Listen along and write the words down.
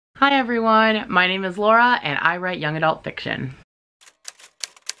Hi everyone, my name is Laura and I write young adult fiction.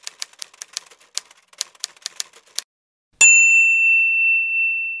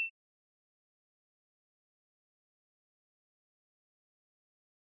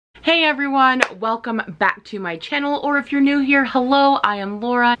 Hey everyone, welcome back to my channel, or if you're new here, hello, I am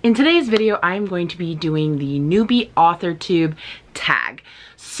Laura. In today's video, I am going to be doing the newbie AuthorTube tag.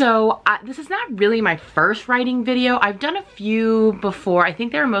 So this is not really my first writing video. I've done a few before. I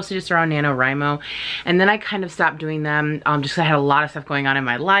think they were mostly just around NaNoWriMo, and then I kind of stopped doing them just because I had a lot of stuff going on in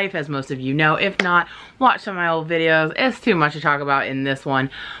my life, as most of you know. If not, watch some of my old videos. It's too much to talk about in this one.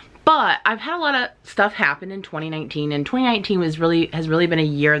 But I've had a lot of stuff happen in 2019, and 2019 has really been a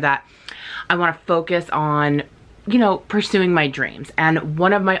year that I want to focus on, you know, pursuing my dreams. And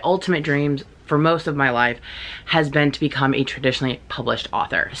one of my ultimate dreams for most of my life has been to become a traditionally published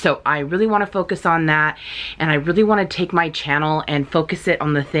author. So I really want to focus on that, and I really want to take my channel and focus it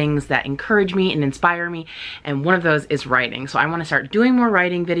on the things that encourage me and inspire me, and one of those is writing. So I want to start doing more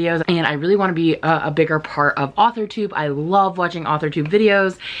writing videos, and I really want to be a bigger part of AuthorTube. I love watching AuthorTube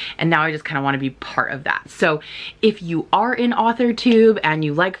videos, and now I just kind of want to be part of that. So if you are in AuthorTube and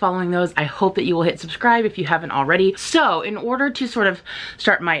you like following those, I hope that you will hit subscribe if you haven't already. So in order to sort of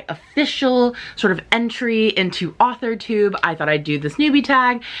start my official sort of entry into AuthorTube, I thought I'd do this newbie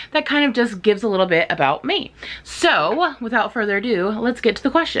tag that kind of just gives a little bit about me. So without further ado, let's get to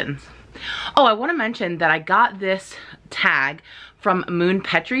the questions. Oh, I want to mention that I got this tag from Moon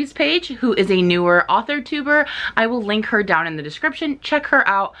Petrie's page, who is a newer AuthorTuber. I will link her down in the description. Check her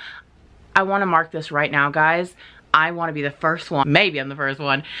out. I want to mark this right now, guys. I want to be the first one, maybe I'm the first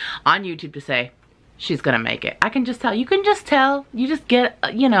one on YouTube to say, she's gonna make it. I can just tell. You can just tell. You just get,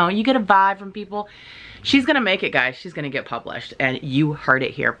 you know, you get a vibe from people. She's gonna make it, guys. She's gonna get published, and you heard it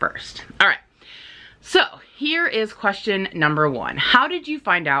here first. All right. So here is question number one. How did you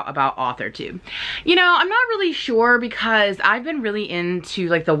find out about AuthorTube? You know, I'm not really sure, because I've been really into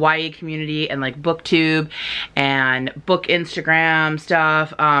like the YA community and like BookTube and book Instagram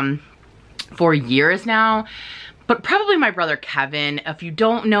stuff for years now. But probably my brother Kevin. If you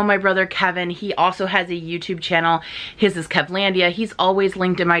don't know my brother Kevin, he also has a YouTube channel. His is Kevlandia. He's always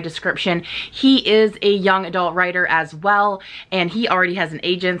linked in my description. He is a young adult writer as well, and he already has an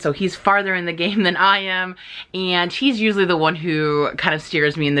agent, so he's farther in the game than I am. And he's usually the one who kind of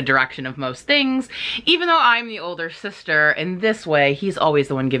steers me in the direction of most things. Even though I'm the older sister, in this way, he's always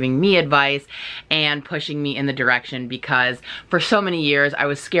the one giving me advice and pushing me in the direction, because for so many years I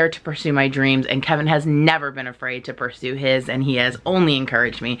was scared to pursue my dreams, and Kevin has never been afraid to pursue his, and he has only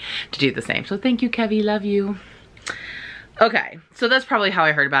encouraged me to do the same. So thank you, Kevy, love you. Okay, so that's probably how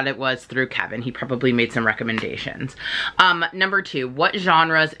I heard about it, was through Kevin. He probably made some recommendations. Number two, what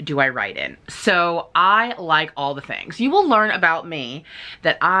genres do I write in? So I like all the things. You will learn about me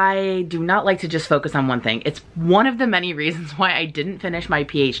that I do not like to just focus on one thing. It's one of the many reasons why I didn't finish my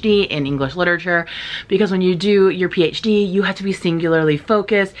PhD in English literature, because when you do your PhD, you have to be singularly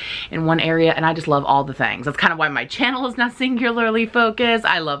focused in one area, and I just love all the things. That's kind of why my channel is not singularly focused.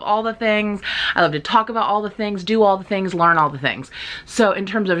 I love all the things. I love to talk about all the things, do all the things, learn all the things. So in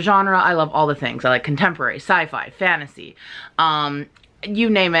terms of genre, I love all the things. I like contemporary, sci-fi, fantasy, you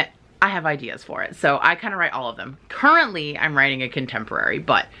name it, I have ideas for it. So I kind of write all of them. Currently, I'm writing a contemporary,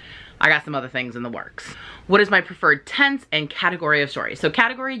 but I got some other things in the works. What is my preferred tense and category of story? So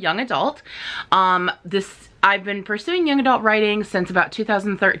category, young adult. I've been pursuing young adult writing since about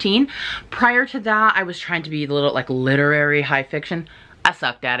 2013. Prior to that, I was trying to be a little like literary high fiction. I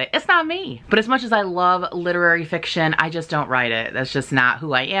sucked at it. It's not me. But as much as I love literary fiction, I just don't write it. That's just not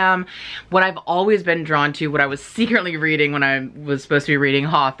who I am. What I've always been drawn to, what I was secretly reading when I was supposed to be reading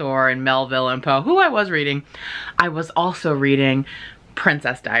Hawthorne and Melville and Poe, who I was reading, I was also reading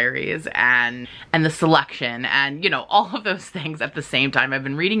Princess Diaries and The Selection, and you know, all of those things at the same time. I've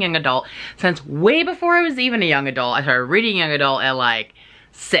been reading young adult since way before I was even a young adult. I started reading young adult at like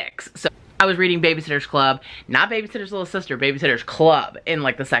 6. So I was reading Babysitter's Club, not Babysitter's Little Sister, Babysitter's Club in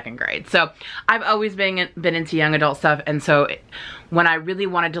like the 2nd grade. So I've always been into young adult stuff, and so when I really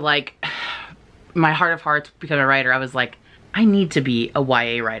wanted to, like, my heart of hearts become a writer, I was like, I need to be a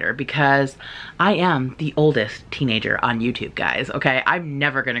YA writer, because I am the oldest teenager on YouTube, guys, okay? I'm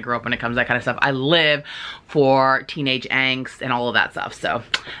never gonna grow up when it comes to that kind of stuff. I live for teenage angst and all of that stuff. So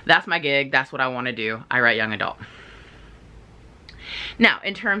that's my gig, that's what I wanna do. I write young adult. Now,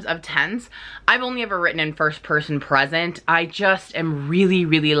 in terms of tense, I've only ever written in first person present. I just am really,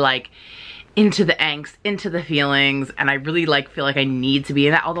 really like into the angst, into the feelings, and I really like feel like I need to be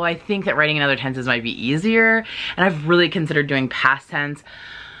in that, although I think that writing in other tenses might be easier, and I've really considered doing past tense.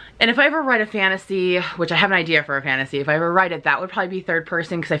 And if I ever write a fantasy, which I have an idea for a fantasy, if I ever write it, that would probably be third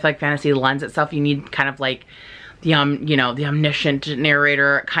person, because I feel like fantasy lends itself. You need kind of like the you know, the omniscient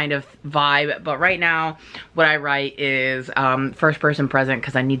narrator kind of vibe. But right now, what I write is first person present,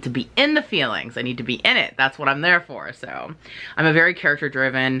 because I need to be in the feelings. I need to be in it. That's what I'm there for. So I'm a very character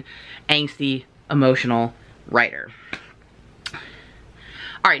driven, angsty, emotional writer.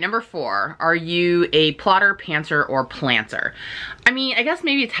 All right, number 4, are you a plotter, pantser, or planter? I mean, I guess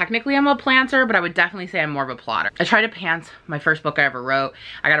maybe technically I'm a planter, but I would definitely say I'm more of a plotter. I tried to pants my first book I ever wrote.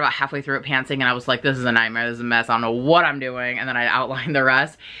 I got about halfway through it pantsing, and I was like, this is a nightmare, this is a mess, I don't know what I'm doing, and then I outlined the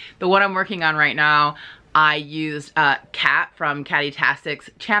rest. The one I'm working on right now, I used Kat from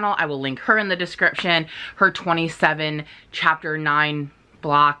Catty-tastic's channel. I will link her in the description. Her 27 chapter 9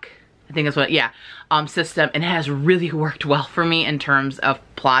 block, I think that's what, yeah, system, and it has really worked well for me in terms of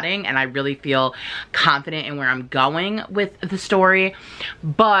plotting, and I really feel confident in where I'm going with the story.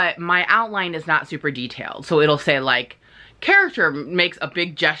 But my outline is not super detailed, so it'll say like, character makes a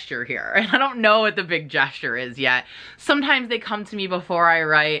big gesture here, and I don't know what the big gesture is yet. Sometimes they come to me before I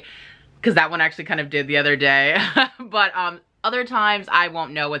write, because that one actually kind of did the other day, but other times I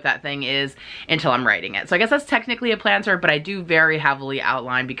won't know what that thing is until I'm writing it. So I guess that's technically a planter, but I do very heavily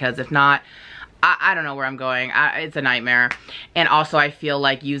outline, because if not, I don't know where I'm going. It's a nightmare. And also I feel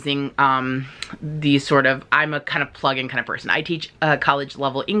like using these sort of, I'm a kind of plug-in kind of person. I teach college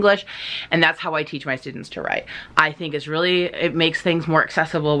level English, and that's how I teach my students to write. I think it's really, it makes things more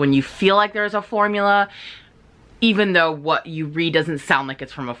accessible when you feel like there's a formula, even though what you read doesn't sound like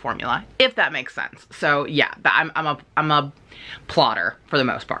it's from a formula, if that makes sense. So yeah, I'm a plotter for the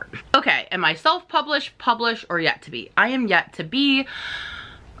most part. Okay, am I self-published, published, or yet to be? I am yet to be.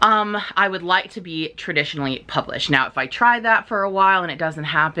 I would like to be traditionally published. Now, if I try that for a while and it doesn't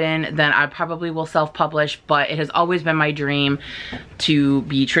happen, then I probably will self-publish, but it has always been my dream to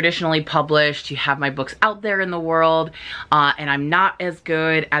be traditionally published, to have my books out there in the world, and I'm not as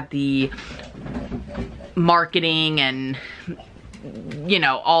good at the marketing and, you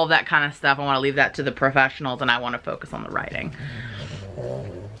know, all that kind of stuff. I want to leave that to the professionals, and I want to focus on the writing.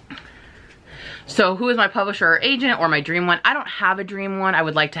 So who is my publisher or agent, or my dream one? I don't have a dream one. I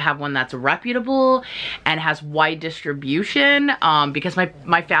would like to have one that's reputable and has wide distribution, because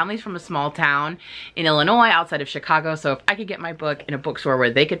my family's from a small town in Illinois outside of Chicago. So if I could get my book in a bookstore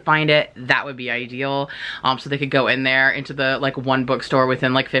where they could find it, that would be ideal. So they could go in there into the like one bookstore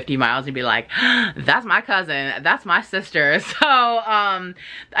within like 50 miles and be like, that's my cousin, that's my sister. So I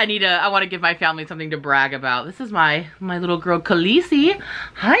want to give my family something to brag about. This is my little girl Khaleesi.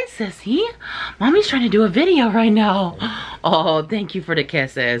 Hi, sissy. Mommy's trying to do a video right now. Oh, thank you for the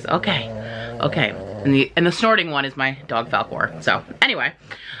kisses. Okay, okay. And the snorting one is my dog Falcor. So anyway,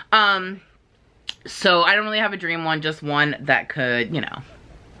 so I don't really have a dream one, just one that could, you know,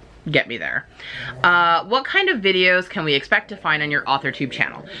 get me there. What kind of videos can we expect to find on your AuthorTube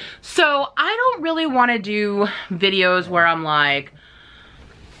channel? So I don't really want to do videos where I'm like,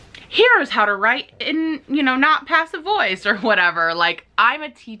 here's how to write in, you know, not passive voice or whatever. Like, I'm a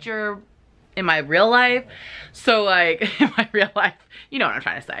teacher in my real life, so like in my real life, you know what I'm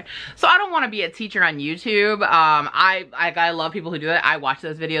trying to say. So I don't want to be a teacher on YouTube. I love people who do that. I watch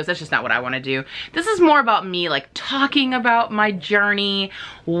those videos. That's just not what I want to do. This is more about me, like talking about my journey,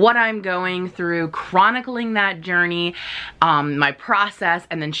 what I'm going through, chronicling that journey, my process,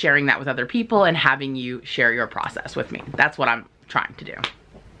 and then sharing that with other people and having you share your process with me. That's what I'm trying to do.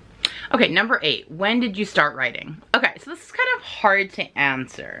 Okay, number 8, when did you start writing? Okay, so this is kind of hard to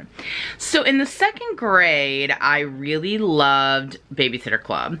answer. So in the 2nd grade, I really loved Babysitter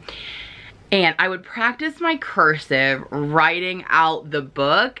Club. And I would practice my cursive writing out the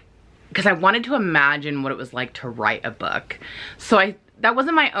book, because I wanted to imagine what it was like to write a book. So that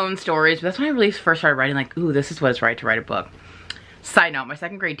wasn't my own stories, but that's when I really first started writing, like, ooh, this is what it's like to write a book. Side note, my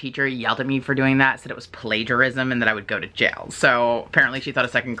 2nd grade teacher yelled at me for doing that, said it was plagiarism and that I would go to jail. So apparently she thought a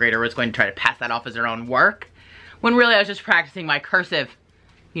 2nd grader was going to try to pass that off as their own work, when really I was just practicing my cursive.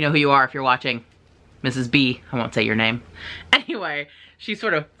 You know who you are if you're watching. Mrs. B, I won't say your name. Anyway, she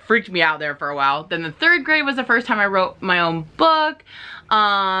sort of freaked me out there for a while. Then the 3rd grade was the first time I wrote my own book.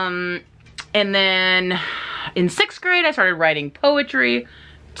 And then in 6th grade, I started writing poetry.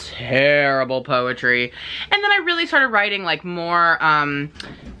 Terrible poetry. And then I really started writing like more, I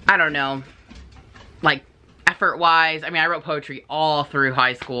don't know, like effort wise. I mean, I wrote poetry all through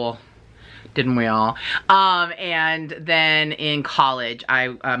high school, didn't we all? And then in college, I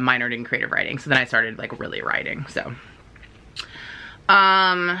minored in creative writing. So then I started like really writing. So,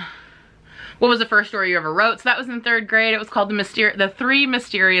 what was the first story you ever wrote? So that was in 3rd grade. It was called The 3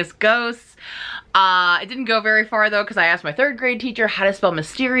 Mysterious Ghosts. It didn't go very far though, because I asked my 3rd grade teacher how to spell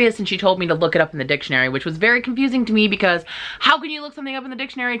mysterious, and she told me to look it up in the dictionary, which was very confusing to me because how can you look something up in the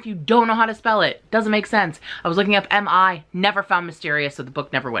dictionary if you don't know how to spell it? Doesn't make sense. I was looking up M-I, never found mysterious, so the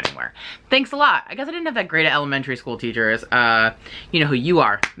book never went anywhere. Thanks a lot. I guess I didn't have that great at elementary school teachers. You know who you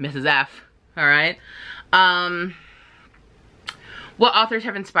are, Mrs. F. All right. What authors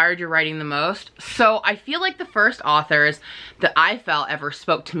have inspired your writing the most? So I feel like the first authors that I felt ever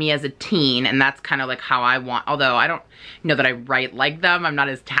spoke to me as a teen, and that's kind of like how I want, although I don't know that I write like them, I'm not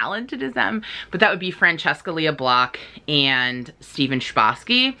as talented as them, but that would be Francesca Lia Block and Stephen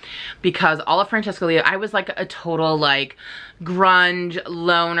Chbosky, because all of Francesca Lia, I was like a total like grunge,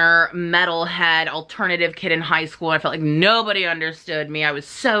 loner, metalhead, alternative kid in high school. I felt like nobody understood me. I was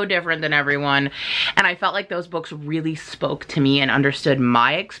so different than everyone. And I felt like those books really spoke to me and understood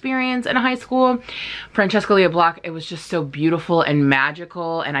my experience in high school. Francesca Lia Block, it was just so beautiful and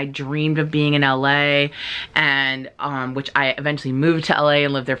magical, and I dreamed of being in LA, and which I eventually moved to LA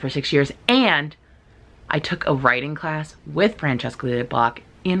and lived there for 6 years. And I took a writing class with Francesca Lia Block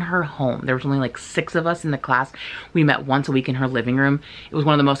in her home. There was only like 6 of us in the class. We met once a week in her living room. It was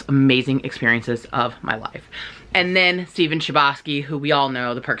one of the most amazing experiences of my life. And then Stephen Chbosky, who we all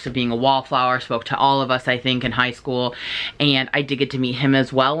know, The Perks of Being a Wallflower, spoke to all of us, I think, in high school. And I did get to meet him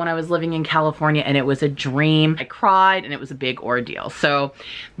as well when I was living in California, and it was a dream. I cried, and it was a big ordeal. So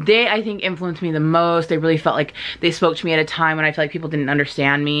they, I think, influenced me the most. They really felt like they spoke to me at a time when I feel like people didn't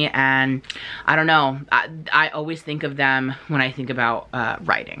understand me. And I don't know, I always think of them when I think about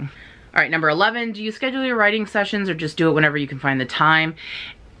writing. All right, number 11, do you schedule your writing sessions or just do it whenever you can find the time?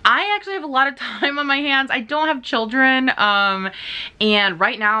 I actually have a lot of time on my hands. I don't have children, and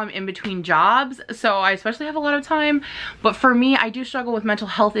right now I'm in between jobs, so I especially have a lot of time. But for me, I do struggle with mental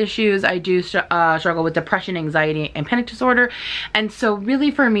health issues. I do struggle with depression, anxiety, and panic disorder. And so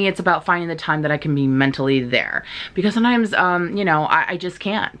really for me, it's about finding the time that I can be mentally there. Because sometimes, you know, I just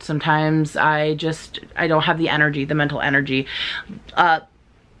can't. Sometimes I don't have the energy, the mental energy.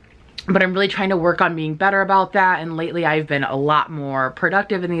 But I'm really trying to work on being better about that, and lately I've been a lot more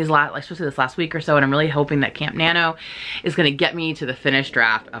productive in these especially this last week or so, and I'm really hoping that Camp Nano is gonna get me to the finished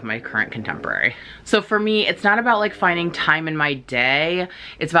draft of my current contemporary. So for me, it's not about like finding time in my day,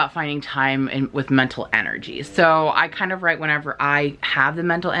 it's about finding time with mental energy. So I kind of write whenever I have the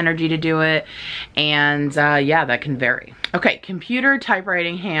mental energy to do it, and yeah, that can vary. Okay, computer,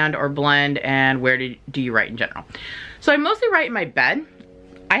 typewriting, hand, or blend, and where do you write in general? So I mostly write in my bed.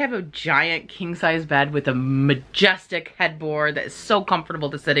 I have a giant king-size bed with a majestic headboard that is so comfortable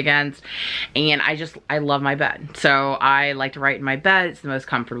to sit against, and I love my bed. So I like to write in my bed. It's the most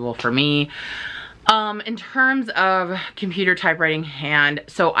comfortable for me. In terms of computer, typewriting, hand,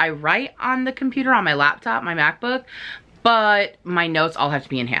 so I write on the computer on my laptop, my MacBook, but my notes all have to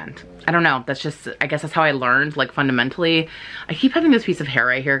be in hand. I don't know, that's just, I guess that's how I learned, like fundamentally. I keep having this piece of hair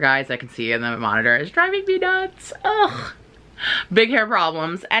right here, guys, I can see in the monitor. It's driving me nuts. Ugh. Big hair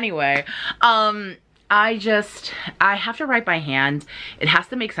problems. Anyway, I have to write by hand. It has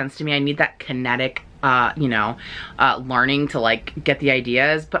to make sense to me. I need that kinetic, you know, learning to like get the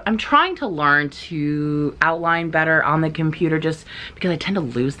ideas, but I'm trying to learn to outline better on the computer just because I tend to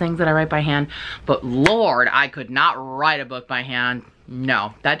lose things that I write by hand. But Lord, I could not write a book by hand.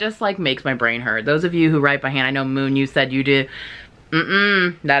 No, that just like makes my brain hurt. Those of you who write by hand, I know Moon, you said you did.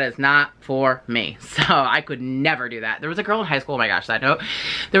 That is not for me. So I could never do that. There was a girl in high school, oh my gosh, side note.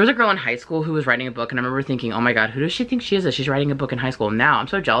 There was a girl in high school who was writing a book, and I remember thinking, oh my God, who does she think she is that she's writing a book in high school? Now I'm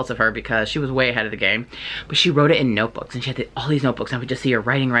so jealous of her because she was way ahead of the game. But she wrote it in notebooks, and she had all these notebooks, and I would just see her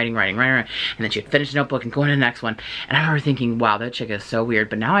writing, and then she'd finish the notebook and go into the next one. And I remember thinking, wow, that chick is so weird.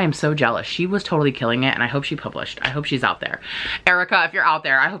 But now I am so jealous. She was totally killing it, and I hope she published. I hope she's out there. Erica, if you're out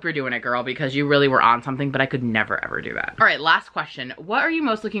there, I hope you're doing it, girl, because you really were on something, but I could never ever do that. All right, last question. What are you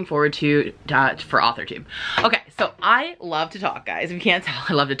most looking forward to for AuthorTube? Okay, so I love to talk, guys. If you can't tell,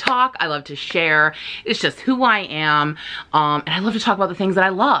 I love to talk. I love to share. It's just who I am. And I love to talk about the things that I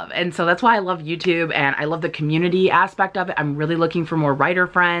love. And so that's why I love YouTube, and I love the community aspect of it. I'm really looking for more writer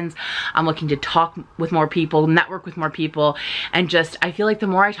friends. I'm looking to talk with more people, network with more people, and just, I feel like the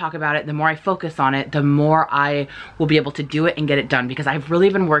more I talk about it, the more I focus on it, the more I will be able to do it and get it done, because I've really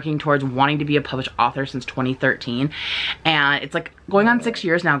been working towards wanting to be a published author since 2013. And it's like going on 6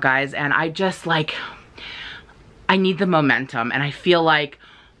 years now, guys, and I just like, I need the momentum, and I feel like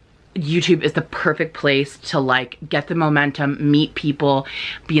YouTube is the perfect place to like get the momentum, meet people,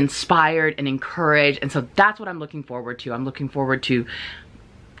 be inspired and encouraged. And so that's what I'm looking forward to. I'm not looking forward to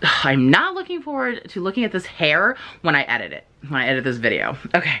looking at this hair when I edit it, when I edit this video.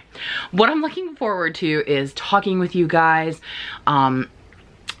 Okay, what I'm looking forward to is talking with you guys,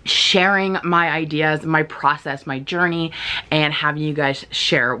 sharing my ideas, my process, my journey, and having you guys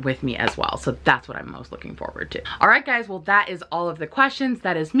share with me as well. So that's what I'm most looking forward to. All right, guys, well, that is all of the questions.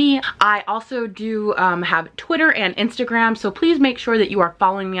 That is me. I also do have Twitter and Instagram, so please make sure that you are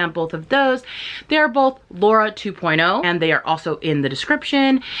following me on both of those. They're both Laura2PointO, and they are also in the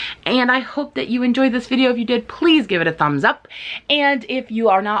description. And I hope that you enjoyed this video. If you did, please give it a thumbs up. And if you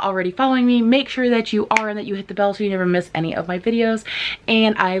are not already following me, make sure that you are and that you hit the bell so you never miss any of my videos.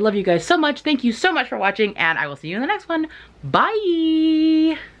 And I love you guys so much. Thank you so much for watching, and I will see you in the next one.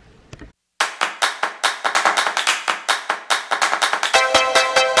 Bye!